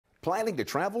Planning to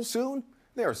travel soon?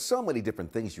 There are so many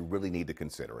different things you really need to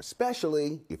consider,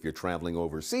 especially if you're traveling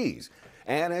overseas.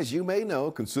 And as you may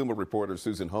know, consumer reporter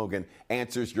Susan Hogan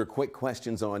answers your quick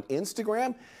questions on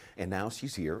Instagram. And now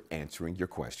she's here answering your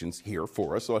questions here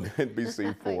for us on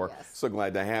NBC4. Yes. So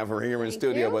glad to have her here in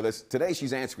studio with us. Today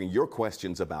she's answering your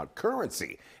questions about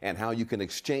currency and how you can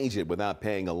exchange it without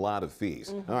paying a lot of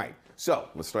fees. All right, so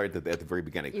let's start at the very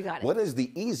beginning. You got it. What is the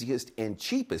easiest and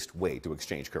cheapest way to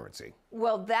exchange currency?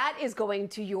 Well, that is going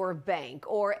to your bank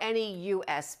or any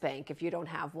U.S. bank if you don't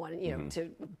have one, to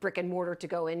brick and mortar to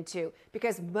go into,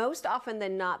 because most often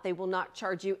than not, they will not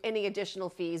charge you any additional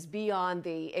fees beyond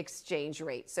the exchange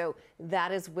rate. So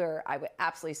that is where I would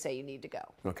absolutely say you need to go.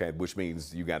 Okay, which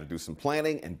means you got to do some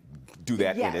planning and do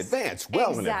that in Yes, advance,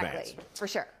 well in advance. Exactly, for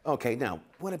sure. Okay, now,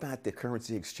 what about the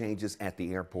currency exchanges at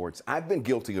the airports? I've been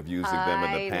guilty of using them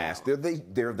in the past.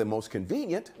 They're the most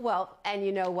convenient. Well, and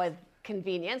you know what?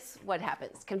 Convenience, what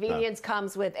happens? Convenience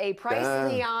comes with a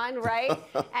price, Leon, right?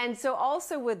 And so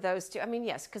also with those two, I mean,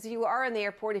 yes, because you are in the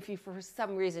airport, if you for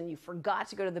some reason you forgot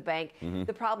to go to the bank,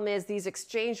 the problem is these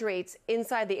exchange rates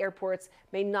inside the airports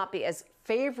may not be as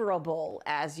favorable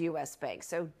as U.S. banks.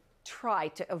 So try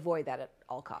to avoid that at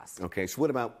all costs. Okay, so what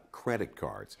about credit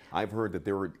cards? I've heard that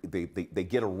they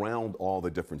get around all the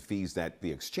different fees that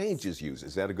the exchanges use.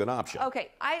 Is that a good option?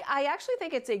 Okay, I actually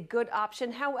think it's a good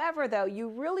option. However, though, you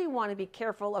really want to be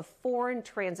careful of foreign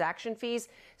transaction fees.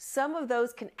 Some of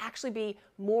those can actually be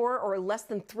more or less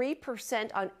than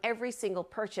 3% on every single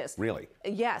purchase. Really?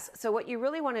 Yes. So what you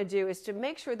really want to do is to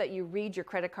make sure that you read your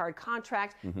credit card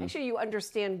contract, make sure you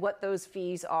understand what those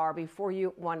fees are before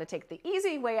you want to take the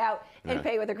easy way out and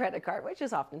pay with a credit card, which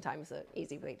is oftentimes an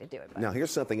easy way to do it. Now, here's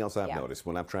something else I've noticed.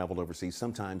 When I've traveled overseas,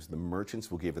 sometimes the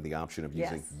merchants will give you the option of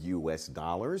using U.S.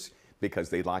 dollars because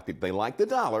they like the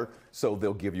dollar, so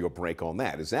they'll give you a break on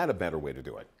that. Is that a better way to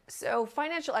do it? So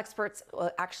financial experts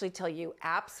will actually tell you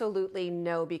absolutely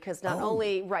no, because not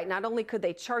only could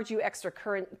they charge you extra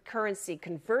currency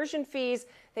conversion fees,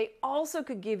 they also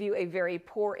could give you a very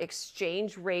poor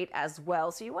exchange rate as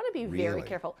well. So you want to be very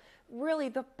careful. Really,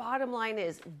 the bottom line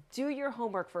is do your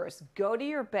homework first. Go to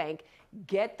your bank,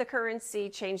 get the currency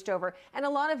changed over. And a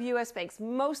lot of U.S. banks,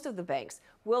 most of the banks,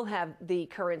 will have the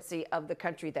currency of the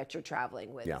country that you're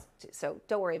traveling with. So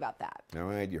don't worry about that. All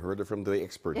right, you heard it from the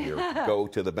expert here. Go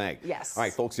to the bank. Yes. All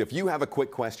right, folks, if you have a quick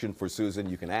question for Susan,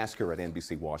 you can ask her at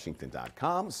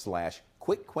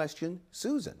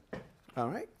NBCWashington.com/quickquestionSusan. All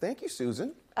right, thank you,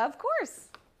 Susan. Of course.